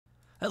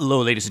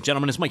Hello, ladies and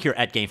gentlemen, it's Mike here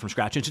at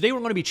Gamefromscratch, and today we're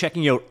going to be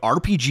checking out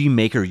RPG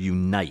Maker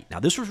Unite. Now,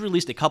 this was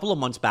released a couple of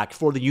months back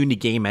for the Unity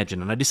game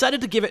engine, and I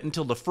decided to give it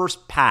until the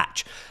first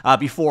patch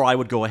before I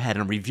would go ahead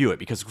and review it,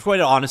 because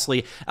quite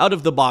honestly, out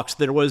of the box,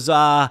 there were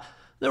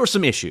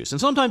some issues,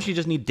 and sometimes you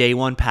just need day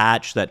one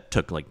patch that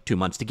took like 2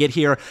 months to get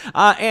here,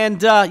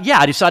 yeah,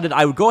 I decided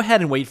I would go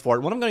ahead and wait for it.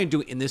 What I'm going to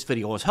do in this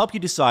video is help you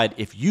decide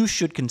if you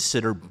should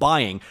consider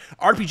buying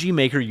RPG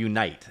Maker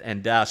Unite,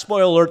 and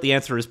spoiler alert, the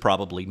answer is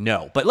probably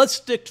no, but let's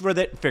stick with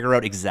it and figure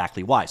out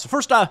exactly why. So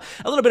first off,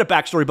 a little bit of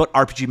backstory about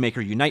RPG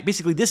Maker Unite.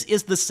 Basically, this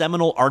is the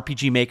seminal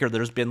RPG Maker.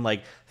 There's been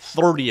like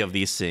 30 of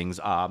these things,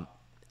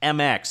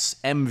 MX,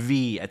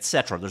 MV,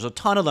 etc. There's a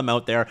ton of them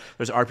out there.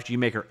 There's RPG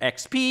Maker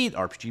XP,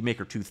 RPG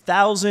Maker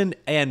 2000,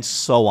 and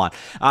so on.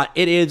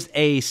 It is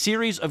a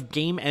series of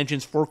game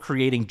engines for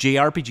creating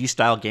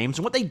JRPG-style games,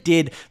 and what they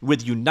did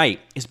with Unite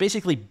is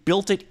basically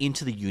built it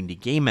into the Unity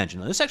game engine.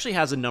 Now, this actually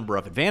has a number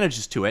of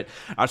advantages to it.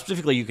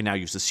 Specifically, you can now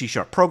use the C#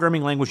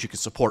 programming language. You can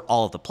support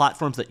all of the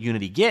platforms that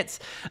Unity gets,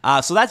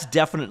 so that's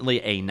definitely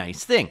a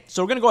nice thing.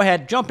 So we're going to go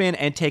ahead, jump in,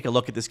 and take a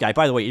look at this guy.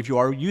 By the way, if you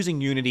are using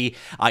Unity,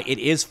 it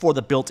is for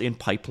the built-in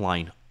pipeline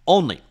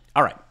only.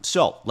 All right,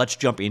 so let's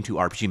jump into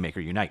RPG Maker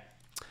Unite.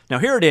 Now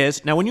here it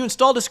is. Now when you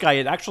install this guy,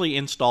 it actually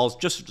installs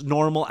just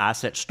normal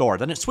asset store.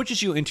 Then it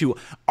switches you into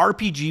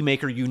RPG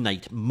Maker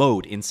Unite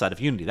mode inside of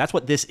Unity. That's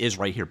what this is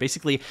right here.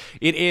 Basically,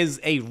 it is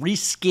a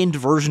reskinned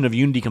version of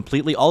Unity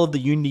completely. All of the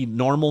Unity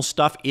normal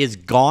stuff is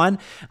gone,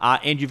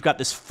 and you've got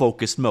this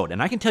focused mode.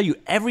 And I can tell you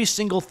every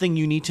single thing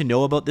you need to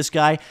know about this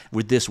guy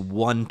with this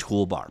one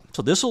toolbar.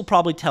 So this will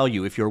probably tell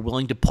you if you're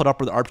willing to put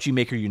up with RPG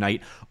Maker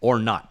Unite or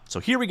not.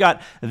 So here we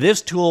got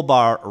this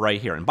toolbar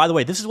right here. And by the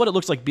way, this is what it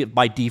looks like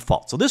by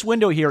default. So this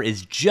window here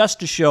is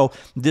just to show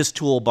this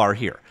toolbar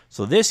here.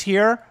 So this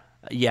here,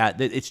 yeah,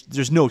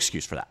 there's no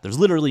excuse for that. There's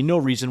literally no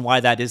reason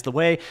why that is the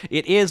way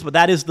it is, but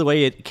that is the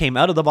way it came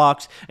out of the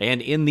box, and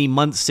in the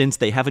months since,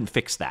 they haven't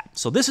fixed that.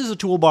 So this is a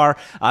toolbar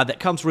that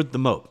comes with the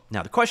mode.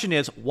 Now, the question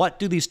is, what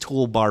do these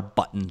toolbar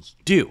buttons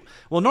do?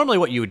 Well, normally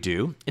what you would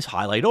do is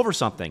highlight over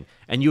something,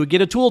 and you would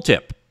get a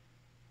tooltip.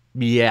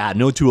 Yeah,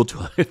 no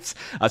tooltips.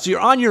 So you're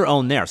on your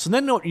own there. So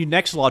then what you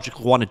next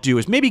logically want to do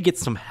is maybe get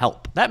some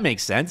help. That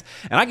makes sense.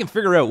 And I can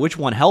figure out which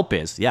one help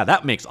is. Yeah,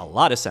 that makes a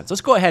lot of sense.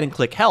 Let's go ahead and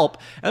click help.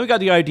 And we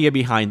got the idea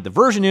behind the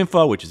version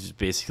info, which is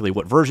basically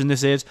what version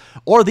this is,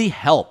 or the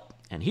help.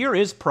 And here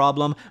is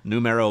problem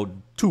numero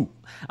 2.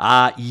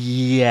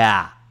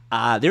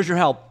 There's your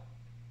help.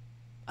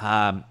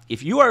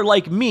 If you are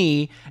like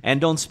me and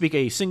don't speak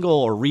a single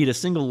or read a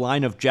single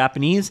line of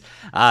Japanese,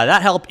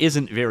 that help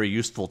isn't very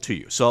useful to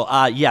you. So,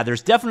 yeah,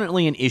 there's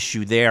definitely an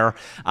issue there.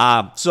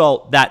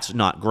 So that's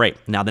not great.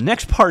 Now, the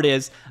next part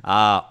is,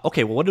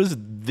 okay, well, what does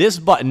this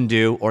button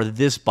do or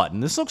this button?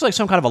 This looks like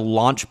some kind of a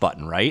launch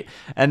button, right?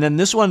 And then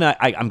this one,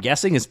 I'm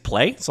guessing, is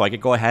play. So I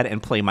could go ahead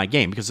and play my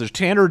game because the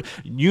standard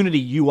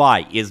Unity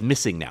UI is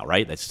missing now,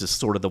 right? That's just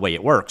sort of the way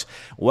it works.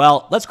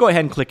 Well, let's go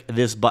ahead and click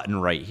this button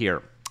right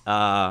here.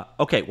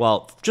 Okay,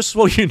 well, just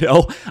so you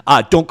know,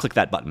 don't click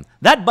that button.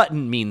 That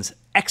button means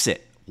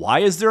exit. Why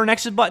is there an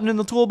exit button in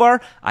the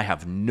toolbar? I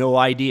have no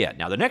idea.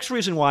 Now, the next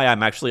reason why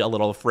I'm actually a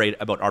little afraid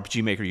about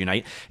RPG Maker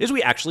Unite is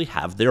we actually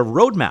have their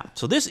roadmap.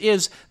 So this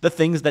is the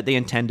things that they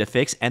intend to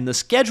fix and the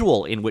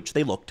schedule in which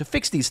they look to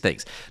fix these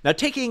things. Now,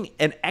 taking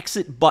an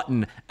exit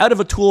button out of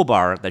a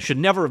toolbar that should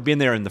never have been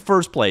there in the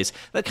first place,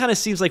 that kind of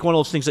seems like one of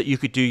those things that you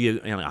could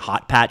do in a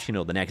hot patch,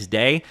 the next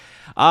day.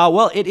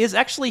 Well, it is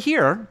actually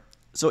here.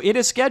 So it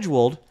is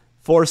scheduled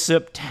for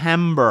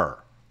September.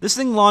 This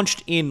thing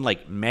launched in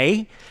like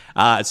May.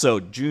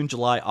 So June,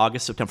 July,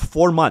 August, September,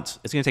 4 months.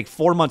 It's going to take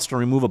 4 months to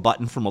remove a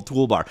button from a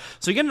toolbar.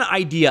 So you get an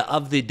idea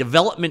of the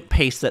development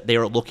pace that they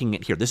are looking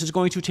at here. This is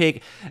going to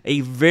take a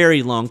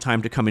very long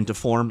time to come into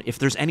form if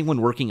there's anyone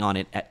working on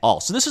it at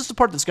all. So this is the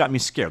part that's got me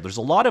scared. There's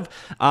a lot of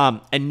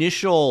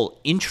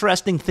initial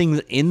interesting things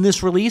in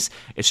this release.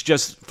 It's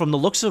just from the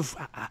looks of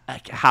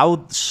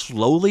how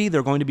slowly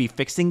they're going to be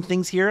fixing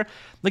things here.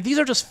 Like, these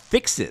are just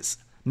fixes.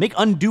 Make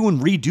undo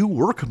and redo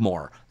work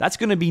more. That's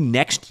going to be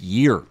next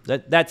year.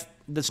 That's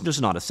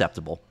just not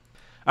acceptable.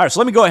 All right,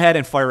 so let me go ahead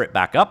and fire it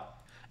back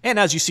up. And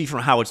as you see from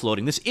how it's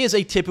loading, this is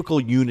a typical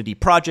Unity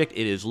project.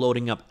 It is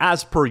loading up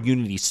as per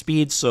Unity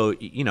speed. So,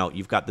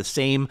 you've got the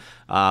same...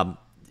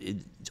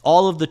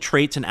 all of the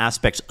traits and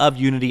aspects of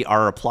Unity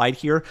are applied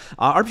here.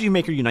 RPG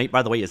Maker Unite,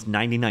 by the way, is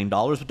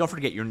 $99, but don't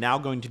forget, you're now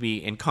going to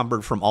be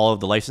encumbered from all of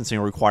the licensing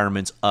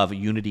requirements of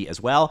Unity as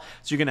well,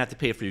 so you're going to have to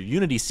pay for your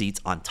Unity seats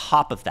on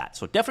top of that.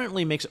 So it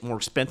definitely makes it more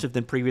expensive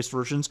than previous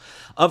versions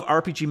of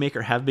RPG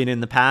Maker have been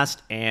in the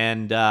past,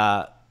 and...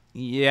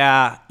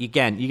 yeah,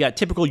 again, you got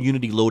typical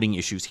Unity loading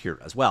issues here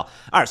as well.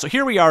 All right, so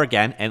here we are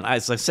again, and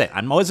as I said,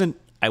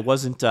 I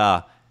wasn't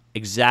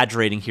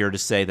exaggerating here to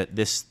say that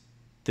this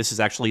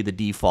is actually the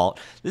default.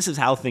 This is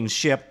how things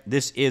ship.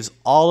 This is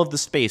all of the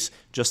space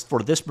just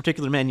for this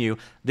particular menu,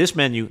 this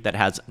menu that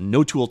has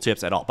no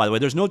tooltips at all. By the way,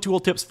 there's no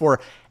tooltips for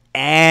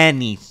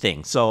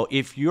anything. So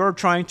if you're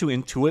trying to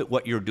intuit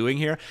what you're doing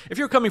here, if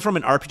you're coming from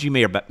an RPG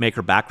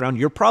maker background,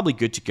 you're probably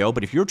good to go.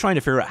 But if you're trying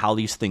to figure out how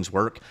these things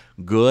work,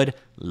 good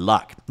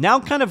luck. Now,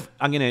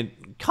 I'm going to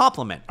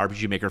compliment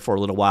RPG Maker for a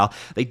little while.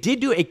 They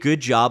did do a good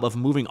job of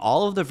moving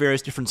all of the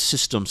various different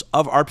systems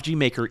of RPG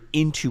Maker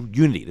into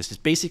Unity. This is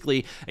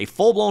basically a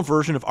full-blown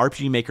version of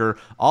RPG Maker,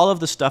 all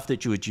of the stuff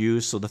that you would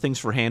use, so the things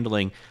for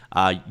handling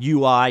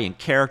UI and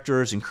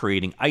characters and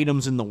creating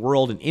items in the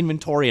world and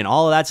inventory and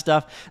all of that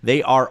stuff,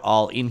 they are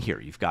all in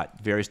here. You've got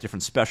various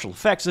different special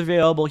effects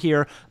available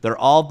here. They're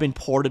all been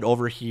ported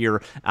over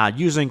here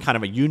using kind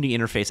of a Unity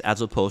interface as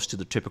opposed to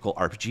the typical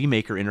RPG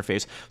Maker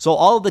interface. So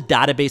all of the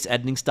database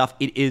editing stuff,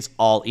 it is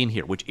all in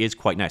here, which is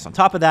quite nice. On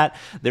top of that,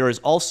 there is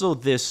also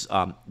this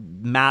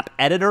map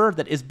editor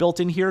that is built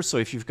in here. So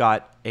if you've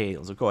got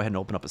let's go ahead and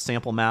open up a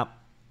sample map.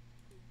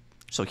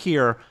 So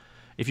here,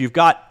 if you've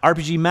got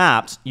RPG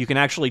maps, you can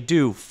actually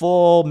do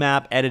full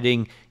map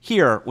editing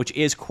here, which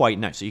is quite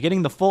nice. So you're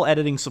getting the full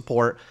editing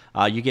support.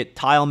 You get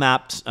tile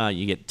maps,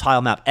 you get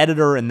tile map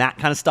editor and that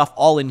kind of stuff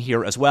all in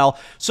here as well.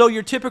 So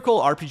your typical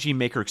RPG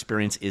Maker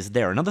experience is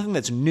there. Another thing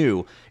that's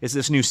new is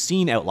this new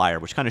scene outlier,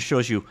 which kind of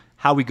shows you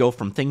how we go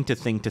from thing to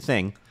thing to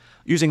thing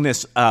using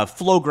this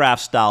flow graph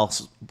style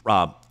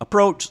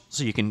approach,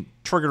 so you can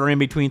trigger in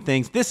between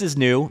things. This is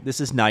new. This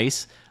is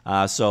nice.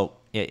 So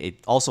it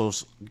also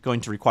is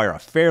going to require a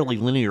fairly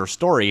linear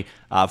story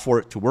for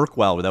it to work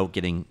well without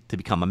getting to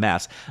become a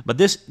mess. But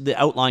the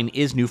outline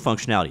is new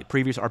functionality.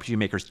 Previous RPG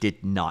makers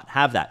did not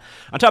have that.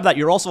 On top of that,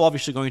 you're also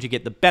obviously going to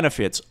get the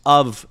benefits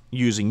of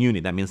using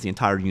Unity. That means the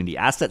entire Unity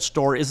asset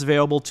store is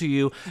available to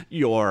you.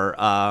 Your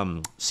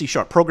C#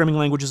 programming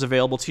language is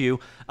available to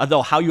you.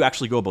 Though how you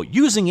actually go about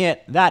using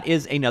it, that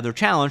is another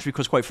challenge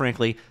because, quite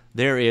frankly,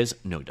 there is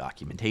no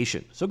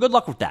documentation. So good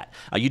luck with that.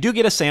 You do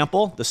get a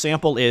sample. The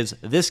sample is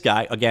this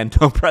guy. Again,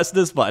 don't press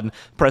this button,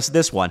 press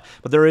this one.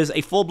 But there is a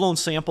full-blown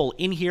sample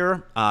in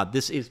here.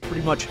 This is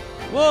pretty much,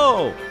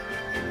 whoa,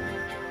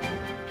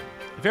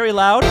 very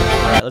loud.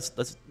 All right,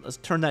 let's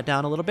turn that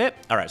down a little bit.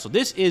 All right, so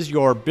this is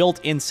your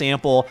built-in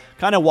sample.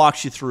 Kind of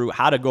walks you through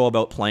how to go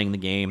about playing the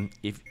game.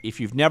 If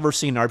you've never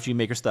seen an RPG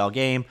Maker style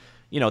game,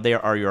 you know,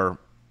 there are your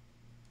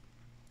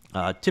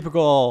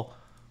typical,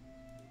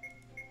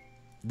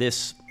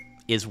 this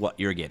is what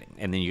you're getting.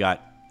 And then you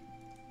got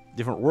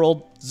different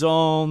world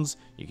zones.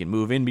 You can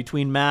move in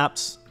between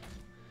maps.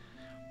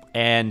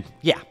 And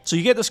yeah, so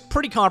you get this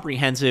pretty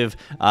comprehensive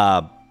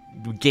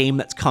game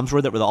that comes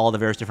with it with all the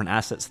various different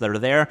assets that are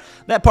there.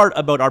 That part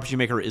about RPG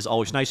Maker is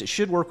always nice. It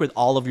should work with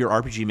all of your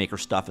RPG Maker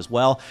stuff as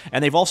well.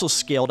 And they've also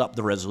scaled up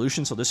the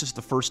resolution. So this is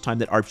the first time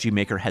that RPG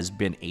Maker has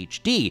been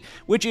HD,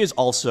 which is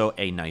also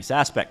a nice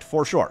aspect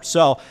for sure.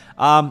 So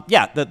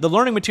yeah, the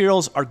learning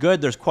materials are good.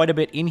 There's quite a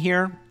bit in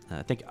here.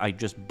 I think I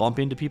just bump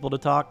into people to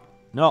talk.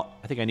 No,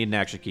 I think I need an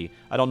action key.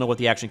 I don't know what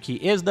the action key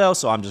is, though,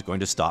 so I'm just going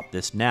to stop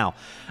this now.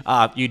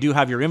 You do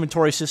have your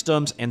inventory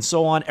systems and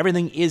so on.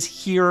 Everything is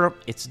here.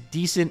 It's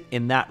decent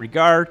in that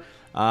regard.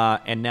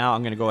 And now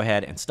I'm going to go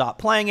ahead and stop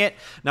playing it.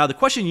 Now, the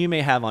question you may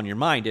have on your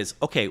mind is,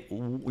 okay,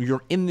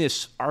 you're in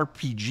this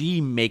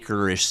RPG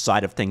Maker-ish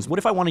side of things. What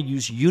if I want to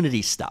use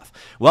Unity stuff?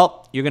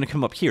 Well, you're going to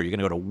come up here. You're going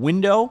to go to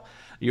Window.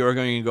 You're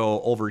going to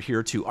go over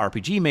here to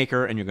RPG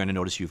Maker, and you're going to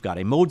notice you've got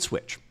a mode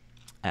switch.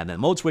 And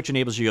then mode switch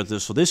enables you to go to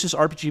this. So this is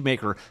RPG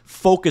Maker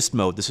focused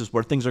mode. This is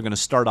where things are going to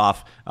start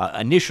off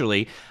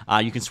initially.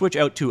 You can switch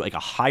out to like a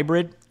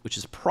hybrid, which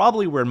is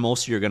probably where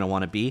most of you are going to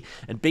want to be.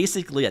 And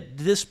basically at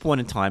this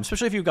point in time,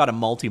 especially if you've got a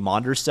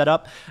multi-monitor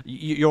setup,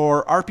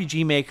 your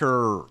RPG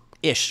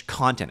Maker-ish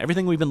content,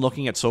 everything we've been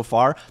looking at so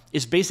far,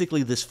 is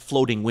basically this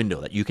floating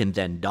window that you can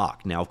then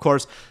dock. Now, of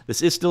course,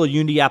 this is still a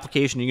Unity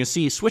application. You can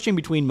see switching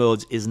between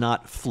modes is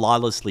not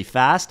flawlessly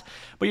fast,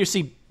 but you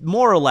see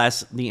more or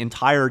less the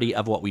entirety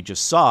of what we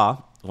just saw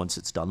once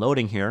it's done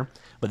loading here.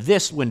 But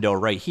this window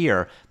right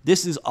here,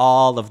 this is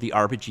all of the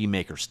RPG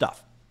Maker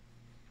stuff.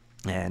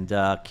 And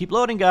keep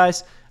loading,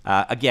 guys.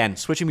 Again,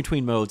 switching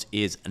between modes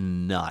is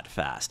not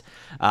fast.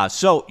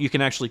 So you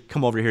can actually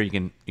come over here. You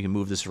can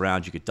move this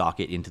around. You could dock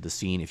it into the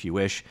scene if you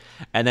wish.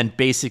 And then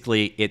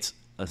basically it's,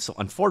 so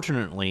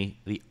unfortunately,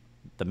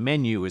 the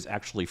menu is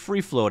actually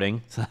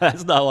free-floating, so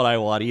that's not what I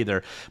want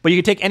either. But you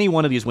can take any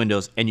one of these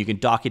windows and you can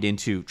dock it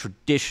into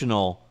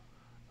traditional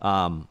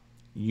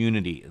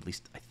Unity. At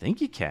least I think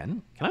you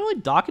can. Can I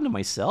only dock into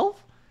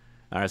myself?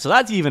 All right, so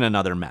that's even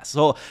another mess.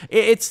 So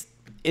it's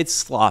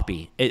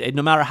sloppy.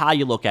 No matter how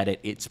you look at it,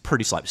 it's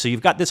pretty sloppy. So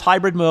you've got this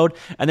hybrid mode,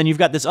 and then you've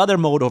got this other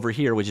mode over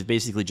here, which is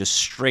basically just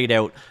straight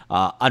out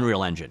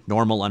Unreal Engine,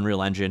 normal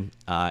Unreal Engine,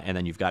 and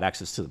then you've got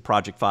access to the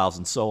project files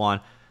and so on.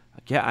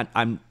 Yeah,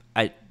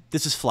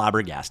 this is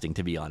flabbergasting,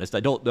 to be honest. I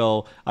don't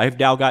know. I've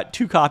now got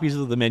 2 copies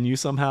of the menu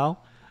somehow,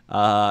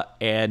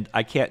 and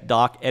I can't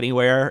dock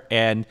anywhere.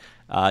 And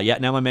yeah,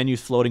 now my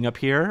menu's floating up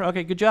here.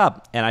 Okay, good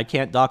job. And I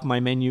can't dock my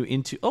menu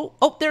into...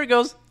 Oh, there it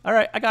goes. All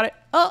right, I got it.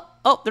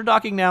 Oh, they're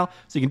docking now.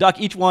 So you can dock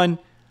each one.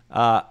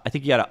 I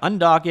think you got to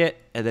undock it,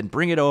 and then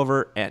bring it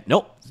over, and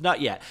nope, it's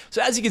not yet.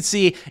 So as you can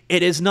see,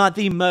 it is not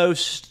the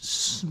most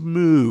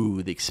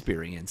smooth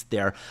experience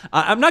there.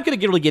 I'm not going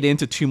to really get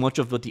into too much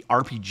of what the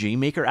RPG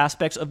Maker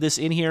aspects of this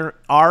in here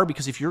are,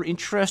 because if you're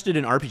interested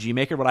in RPG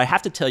Maker, what I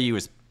have to tell you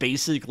is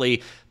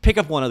basically pick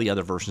up one of the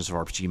other versions of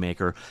RPG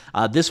Maker.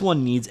 This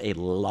one needs a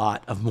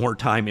lot of more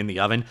time in the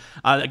oven.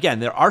 Again,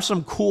 there are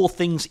some cool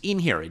things in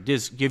here. It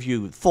does give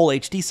you full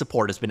HD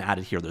support has been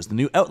added here. There's the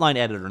new outline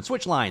editor and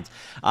switch lines.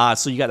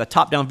 So you got a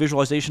top-down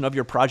visualization of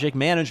your project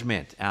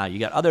management. You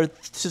got other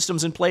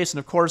systems in place, and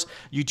of course,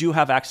 you do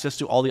have access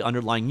to all the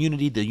underlying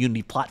Unity, the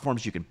Unity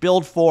platforms you can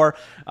build for.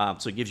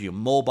 So it gives you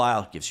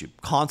mobile, it gives you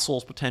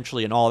consoles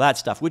potentially, and all that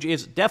stuff, which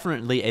is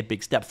definitely a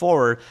big step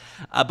forward.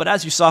 But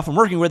as you saw from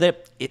working with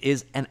it, it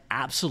is an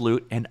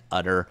absolute and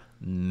utter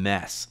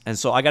mess. And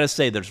so I gotta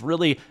say, there's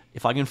really,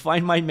 if I can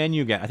find my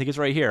menu again, I think it's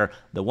right here,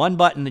 the one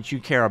button that you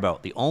care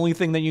about, the only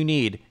thing that you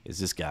need is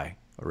this guy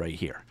right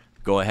here.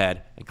 Go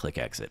ahead and click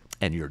exit,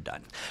 and you're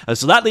done.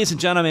 So that, ladies and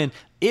gentlemen,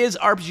 is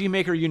RPG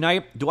Maker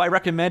Unite. Do I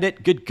recommend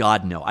it? Good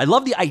God, no. I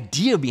love the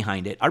idea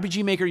behind it.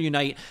 RPG Maker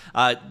Unite,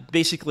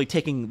 basically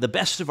taking the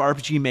best of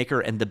RPG Maker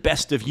and the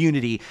best of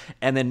Unity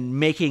and then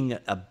making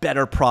a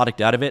better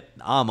product out of it.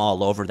 I'm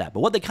all over that.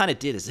 But what they kind of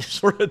did is they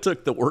sort of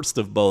took the worst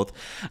of both.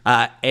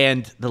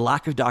 And the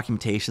lack of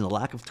documentation, the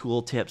lack of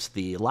tooltips,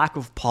 the lack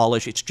of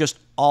polish, it's just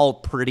all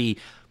pretty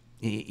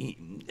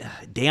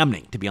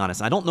damning, to be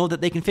honest. I don't know that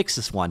they can fix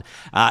this one.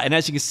 And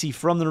as you can see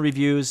from the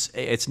reviews,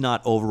 it's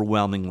not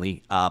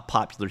overwhelmingly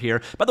popular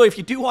here. By the way, if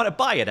you do want to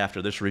buy it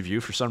after this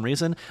review for some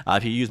reason,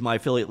 if you use my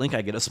affiliate link,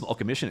 I get a small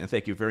commission, and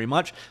thank you very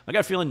much. I got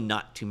a feeling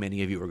not too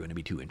many of you are going to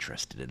be too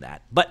interested in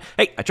that. But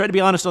hey, I try to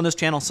be honest on this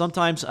channel.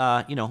 Sometimes,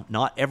 you know,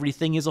 not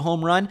everything is a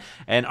home run.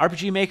 And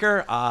RPG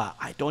Maker,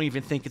 I don't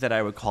even think that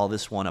I would call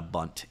this one a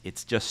bunt.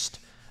 It's just...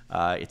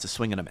 it's a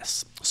swing and a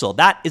miss. So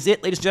that is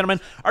it, ladies and gentlemen.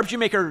 RPG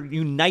Maker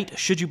Unite,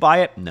 should you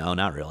buy it? No,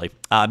 not really.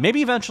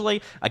 Maybe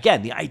eventually.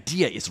 Again, the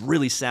idea is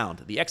really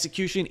sound. The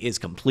execution is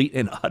complete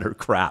and utter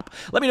crap.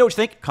 Let me know what you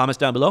think. Comments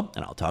down below,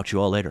 and I'll talk to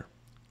you all later.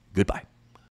 Goodbye.